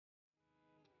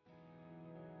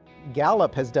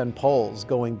Gallup has done polls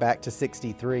going back to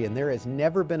 '63, and there has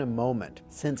never been a moment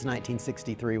since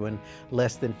 1963 when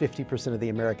less than 50% of the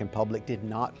American public did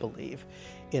not believe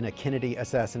in a Kennedy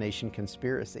assassination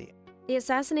conspiracy. The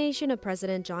assassination of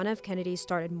President John F. Kennedy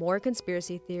started more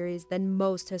conspiracy theories than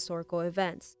most historical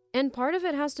events, and part of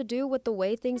it has to do with the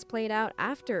way things played out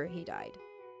after he died.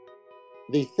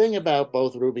 The thing about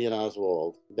both Ruby and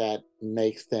Oswald that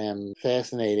makes them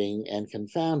fascinating and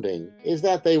confounding is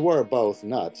that they were both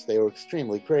nuts. They were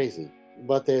extremely crazy.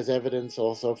 But there's evidence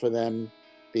also for them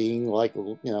being like,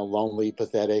 lonely,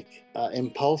 pathetic,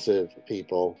 impulsive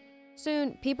people.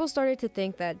 Soon, people started to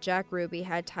think that Jack Ruby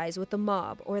had ties with the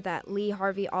mob or that Lee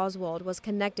Harvey Oswald was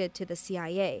connected to the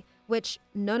CIA, which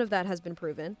none of that has been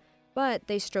proven, but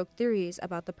they stroked theories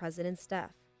about the president's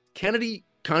death. Kennedy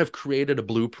kind of created a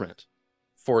blueprint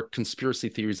for conspiracy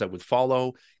theories that would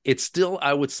follow. It's still,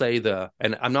 I would say,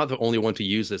 and I'm not the only one to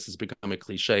use this, it's become a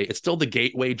cliche, it's still the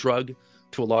gateway drug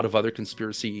to a lot of other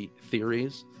conspiracy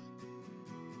theories.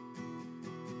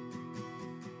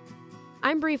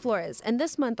 I'm Bree Flores, and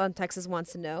this month on Texas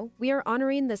Wants to Know, we are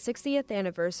honoring the 60th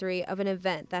anniversary of an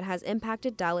event that has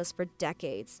impacted Dallas for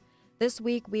decades. This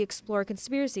week, we explore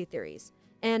conspiracy theories,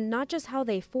 and not just how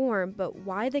they form, but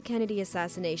why the Kennedy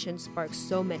assassination sparked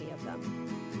so many of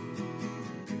them.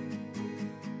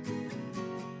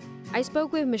 I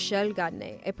spoke with Michel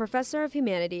Gadnet, a professor of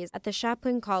humanities at the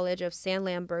Chaplin College of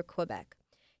Saint-Lambert, Quebec.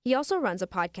 He also runs a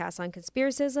podcast on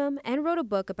conspiracism and wrote a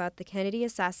book about the Kennedy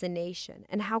assassination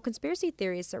and how conspiracy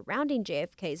theories surrounding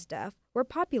JFK's death were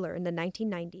popular in the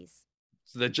 1990s.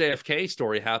 So the JFK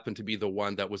story happened to be the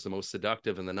one that was the most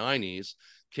seductive in the 90s.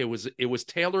 It was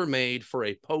tailor-made for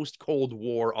a post-Cold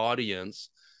War audience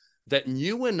that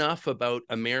knew enough about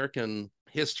American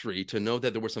history to know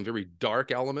that there were some very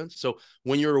dark elements. So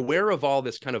when you're aware of all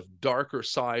this kind of darker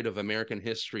side of American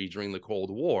history during the Cold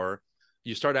War,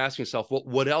 you start asking yourself, well,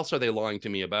 what else are they lying to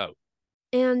me about?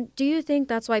 And do you think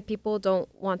that's why people don't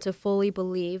want to fully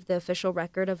believe the official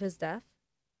record of his death?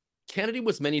 Kennedy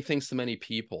was many things to many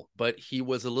people, but he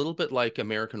was a little bit like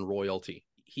American royalty.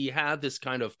 He had this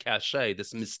kind of cachet,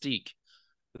 this mystique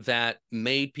that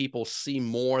made people see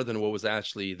more than what was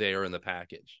actually there in the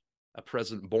package. A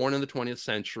president born in the 20th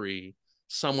century,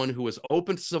 someone who was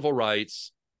open to civil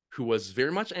rights, who was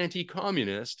very much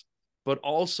anti-communist, but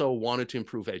also wanted to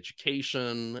improve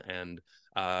education and,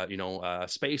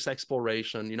 space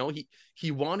exploration.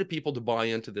 He wanted people to buy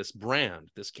into this brand,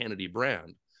 this Kennedy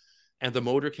brand. And the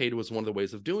motorcade was one of the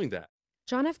ways of doing that.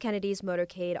 John F. Kennedy's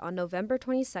motorcade on November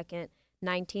 22nd,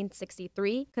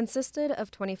 1963, consisted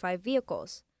of 25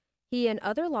 vehicles. He and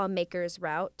other lawmakers'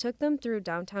 route took them through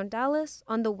downtown Dallas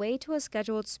on the way to a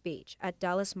scheduled speech at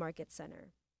Dallas Market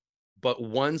Center. But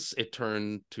once it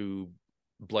turned to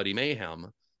bloody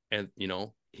mayhem, and, you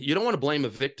don't want to blame a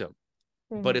victim,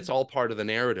 but it's all part of the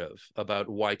narrative about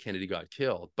why Kennedy got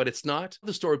killed. But it's not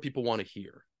the story people want to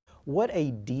hear. What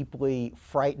a deeply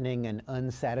frightening and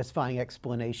unsatisfying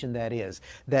explanation that is,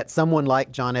 that someone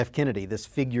like John F. Kennedy, this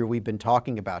figure we've been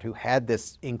talking about, who had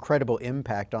this incredible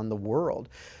impact on the world,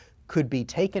 could be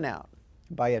taken out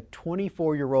by a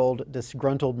 24-year-old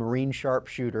disgruntled Marine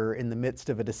sharpshooter in the midst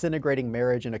of a disintegrating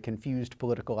marriage and a confused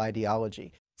political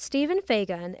ideology. Stephen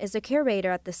Fagan is a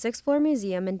curator at the Sixth Floor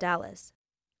Museum in Dallas.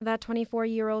 That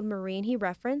 24-year-old Marine he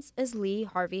referenced is Lee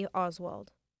Harvey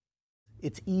Oswald.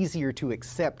 It's easier to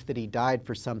accept that he died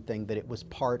for something, that it was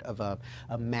part of a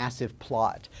massive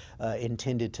plot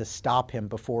intended to stop him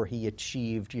before he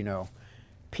achieved,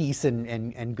 peace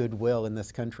and goodwill in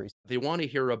this country. They want to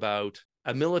hear about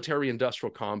a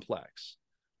military-industrial complex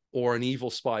or an evil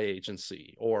spy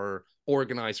agency or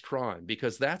organized crime,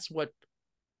 because that's what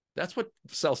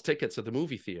sells tickets at the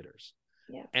movie theaters.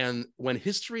 Yeah. And when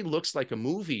history looks like a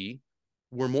movie,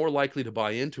 we're more likely to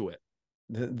buy into it.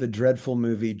 The dreadful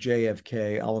movie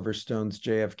JFK, Oliver Stone's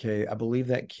JFK, I believe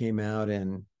that came out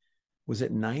in, was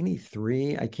it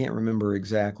 93? I can't remember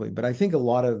exactly, but I think a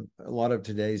lot of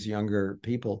today's younger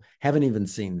people haven't even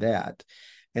seen that.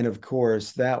 And of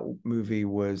course, that movie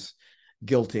was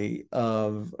guilty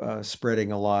of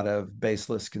spreading a lot of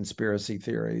baseless conspiracy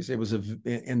theories.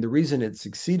 And the reason it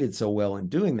succeeded so well in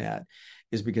doing that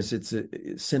is because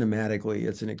cinematically,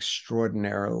 it's an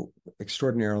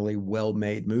extraordinarily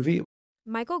well-made movie.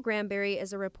 Michael Granberry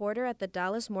is a reporter at the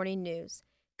Dallas Morning News.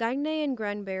 Gadnet and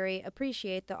Granberry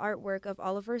appreciate the artwork of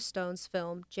Oliver Stone's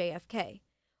film JFK.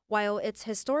 While it's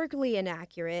historically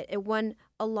inaccurate, it won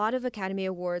a lot of Academy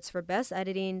Awards for Best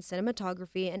Editing,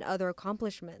 Cinematography, and other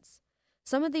accomplishments.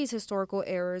 Some of these historical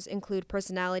errors include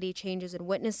personality changes in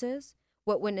witnesses,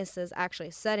 what witnesses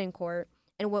actually said in court,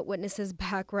 and what witnesses'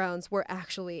 backgrounds were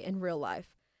actually in real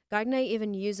life. Gagne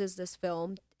even uses this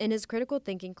film in his critical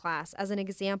thinking class as an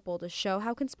example to show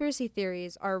how conspiracy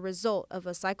theories are a result of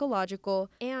a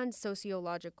psychological and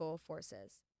sociological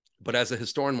forces. But as a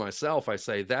historian myself, I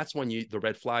say that's when the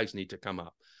red flags need to come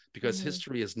up, because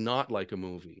history is not like a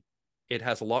movie. It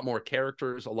has a lot more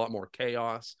characters, a lot more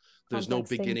chaos. There's no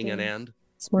beginning and end.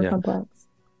 It's more complex.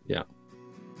 Yeah.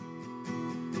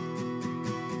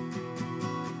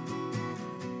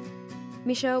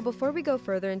 Michelle, before we go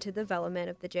further into the development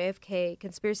of the JFK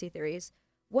conspiracy theories,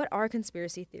 what are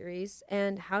conspiracy theories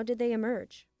and how did they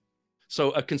emerge? So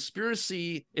a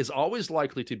conspiracy is always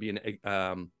likely to be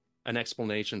an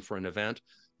explanation for an event,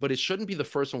 but it shouldn't be the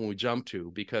first one we jump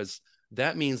to, because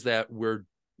that means that we're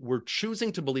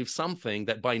choosing to believe something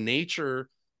that by nature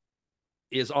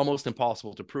is almost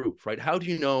impossible to prove, right? How do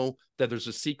you know that there's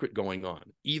a secret going on?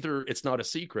 Either it's not a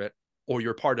secret or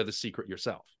you're part of the secret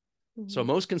yourself. So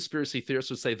most conspiracy theorists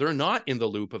would say they're not in the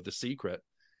loop of the secret.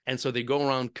 And so they go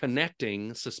around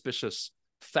connecting suspicious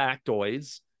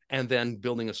factoids and then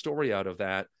building a story out of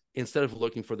that instead of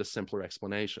looking for the simpler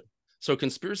explanation. So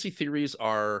conspiracy theories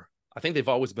I think they've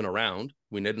always been around.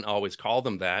 We didn't always call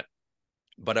them that.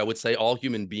 But I would say all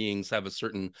human beings have a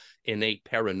certain innate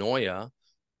paranoia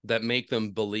that make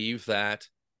them believe that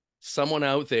someone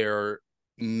out there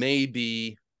may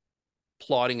be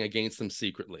plotting against them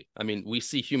secretly. I mean, we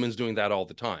see humans doing that all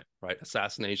the time, right?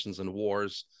 Assassinations and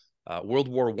wars. World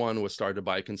War I was started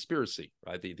by a conspiracy,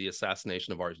 right? The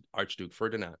assassination of Archduke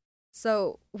Ferdinand.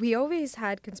 So we always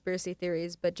had conspiracy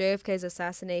theories, but JFK's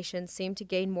assassination seemed to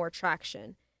gain more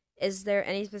traction. Is there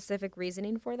any specific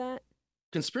reasoning for that?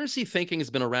 Conspiracy thinking has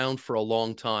been around for a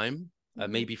long time,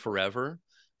 maybe forever,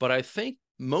 but I think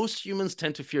most humans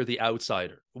tend to fear the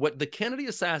outsider. What the Kennedy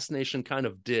assassination kind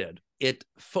of did, it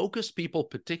focused people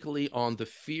particularly on the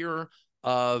fear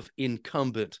of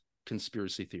incumbent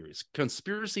conspiracy theories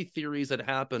that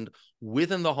happened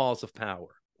within the halls of power.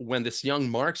 When this young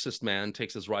Marxist man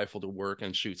takes his rifle to work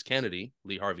and shoots Kennedy,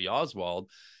 Lee Harvey Oswald,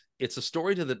 it's a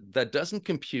story that doesn't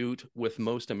compute with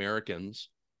most Americans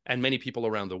and many people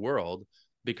around the world,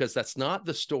 because that's not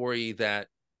the story that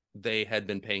they had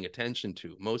been paying attention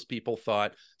to. Most people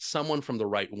thought someone from the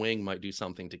right wing might do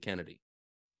something to Kennedy.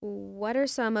 What are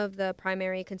some of the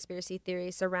primary conspiracy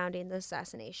theories surrounding the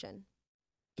assassination?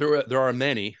 There are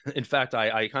many. In fact,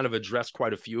 I kind of addressed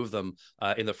quite a few of them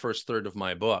in the first third of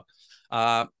my book.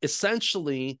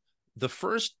 Essentially, the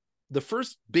first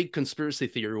big conspiracy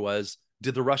theory was,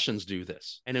 did the Russians do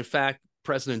this? And in fact,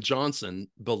 President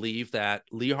Johnson believed that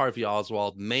Lee Harvey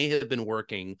Oswald may have been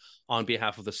working on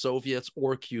behalf of the Soviets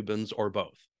or Cubans or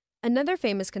both. Another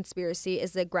famous conspiracy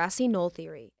is the grassy knoll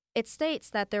theory. It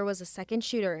states that there was a second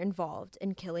shooter involved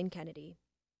in killing Kennedy.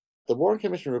 The Warren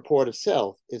Commission report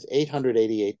itself is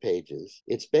 888 pages.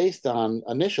 It's based on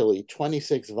initially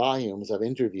 26 volumes of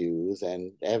interviews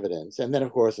and evidence. And then,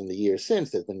 of course, in the years since,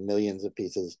 there's been millions of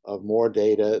pieces of more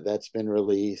data that's been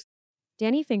released.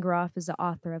 Danny Fingeroff is the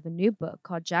author of a new book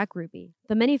called Jack Ruby,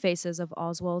 The Many Faces of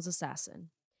Oswald's Assassin.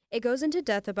 It goes into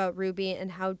depth about Ruby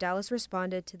and how Dallas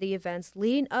responded to the events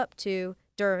leading up to,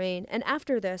 during, and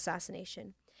after the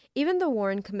assassination. Even the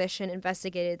Warren Commission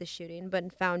investigated the shooting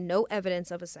but found no evidence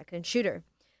of a second shooter,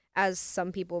 as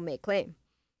some people may claim.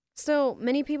 Still,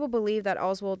 many people believe that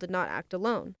Oswald did not act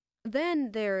alone.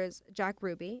 Then there's Jack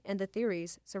Ruby and the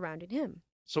theories surrounding him.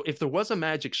 So if there was a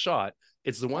magic shot,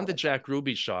 it's the one that Jack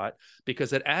Ruby shot,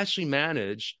 because it actually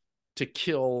managed to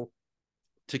kill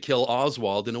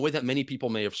Oswald in a way that many people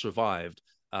may have survived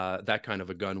that kind of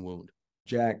a gun wound.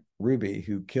 Jack Ruby,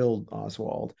 who killed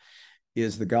Oswald,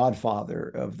 is the godfather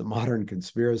of the modern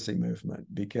conspiracy movement,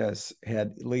 because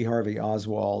had Lee Harvey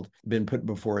Oswald been put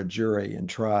before a jury and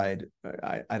tried,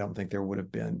 I don't think there would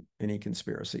have been any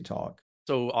conspiracy talk.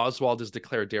 So Oswald is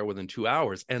declared dead within 2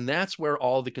 hours, and that's where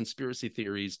all the conspiracy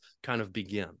theories kind of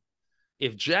begin.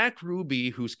 If Jack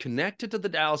Ruby, who's connected to the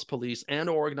Dallas police and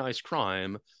organized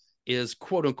crime, is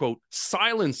quote unquote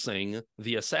silencing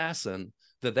the assassin,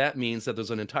 that means that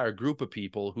there's an entire group of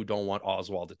people who don't want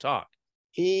Oswald to talk.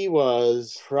 He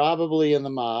was probably in the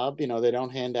mob. You know, they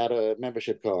don't hand out a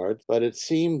membership card, but it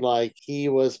seemed like he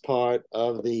was part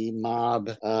of the mob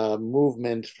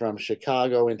movement from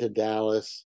Chicago into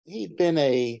Dallas. He'd been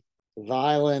a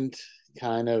violent,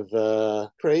 kind of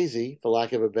crazy, for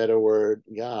lack of a better word,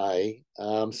 guy,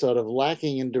 sort of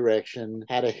lacking in direction,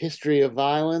 had a history of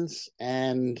violence,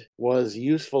 and was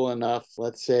useful enough,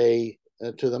 let's say,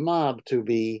 to the mob to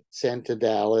be sent to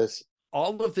Dallas.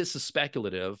 All of this is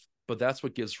speculative, but that's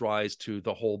what gives rise to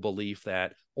the whole belief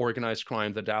that organized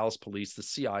crime, the Dallas police, the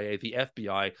CIA, the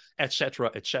FBI, et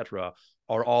cetera,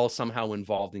 are all somehow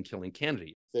involved in killing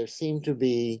Kennedy. there seemed to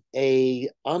be a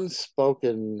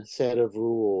unspoken set of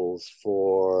rules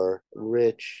for the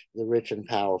rich and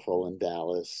powerful in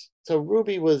Dallas. So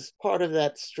Ruby was part of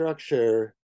that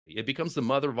structure. It becomes the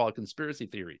mother of all conspiracy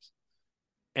theories.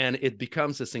 And it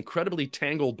becomes this incredibly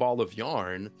tangled ball of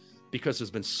yarn because there's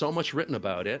been so much written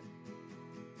about it.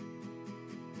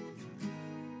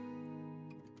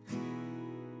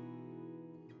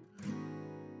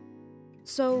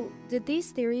 So, did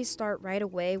these theories start right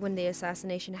away when the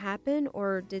assassination happened,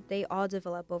 or did they all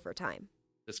develop over time?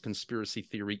 This conspiracy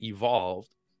theory evolved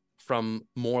from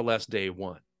more or less day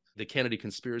one. The Kennedy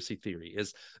conspiracy theory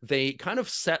is they kind of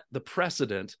set the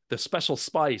precedent, the special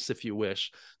spice, if you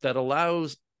wish, that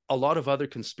allows a lot of other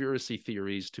conspiracy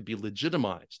theories to be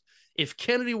legitimized. If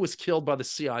Kennedy was killed by the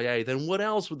CIA, then what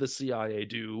else would the CIA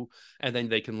do? And then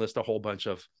they can list a whole bunch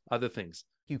of other things.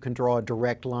 You can draw a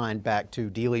direct line back to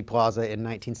Dealey Plaza in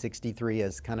 1963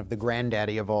 as kind of the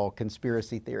granddaddy of all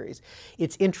conspiracy theories.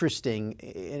 It's interesting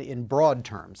in broad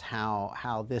terms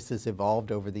how this has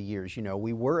evolved over the years. You know,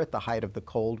 we were at the height of the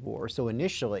Cold War, so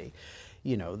initially,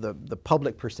 you know, the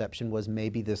public perception was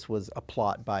maybe this was a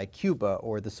plot by Cuba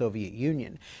or the Soviet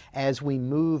Union. As we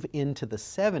move into the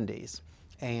 70s,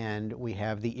 and we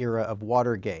have the era of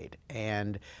Watergate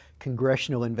and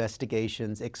congressional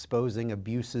investigations exposing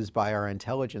abuses by our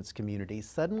intelligence community,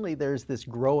 suddenly there's this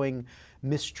growing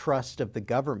mistrust of the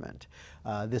government,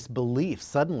 this belief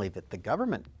suddenly that the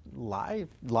government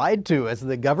lied to us.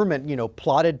 The government, you know,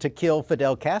 plotted to kill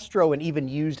Fidel Castro and even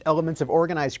used elements of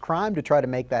organized crime to try to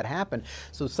make that happen.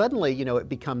 So suddenly, you know, it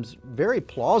becomes very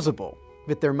plausible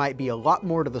that there might be a lot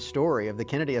more to the story of the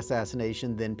Kennedy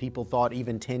assassination than people thought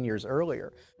even 10 years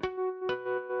earlier.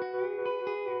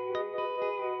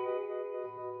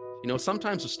 You know,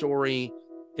 sometimes a story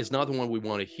is not the one we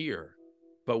want to hear,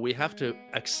 but we have to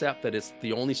accept that it's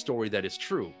the only story that is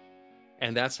true.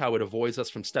 And that's how it avoids us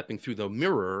from stepping through the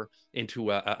mirror into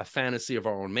a fantasy of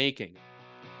our own making.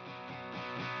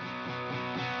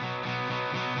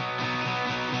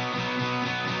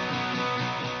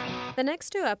 The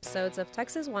next 2 episodes of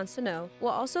Texas Wants to Know will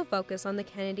also focus on the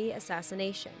Kennedy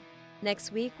assassination.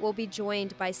 Next week, we'll be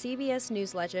joined by CBS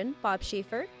News legend Bob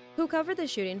Schieffer, who covered the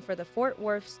shooting for the Fort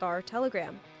Worth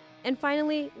Star-Telegram. And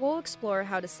finally, we'll explore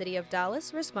how the city of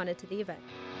Dallas responded to the event.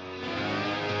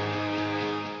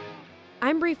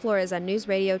 I'm Bree Flores on News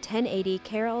Radio 1080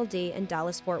 KRLD in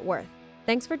Dallas-Fort Worth.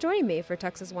 Thanks for joining me for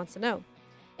Texas Wants to Know.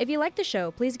 If you like the show,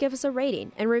 please give us a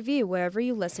rating and review wherever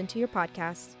you listen to your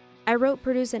podcasts. I wrote,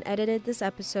 produced, and edited this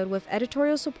episode with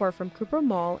editorial support from Cooper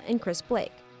Mall and Chris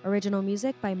Blake. Original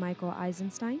music by Michael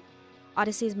Eisenstein.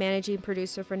 Odyssey's managing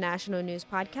producer for National News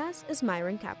Podcast is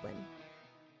Myron Kaplan.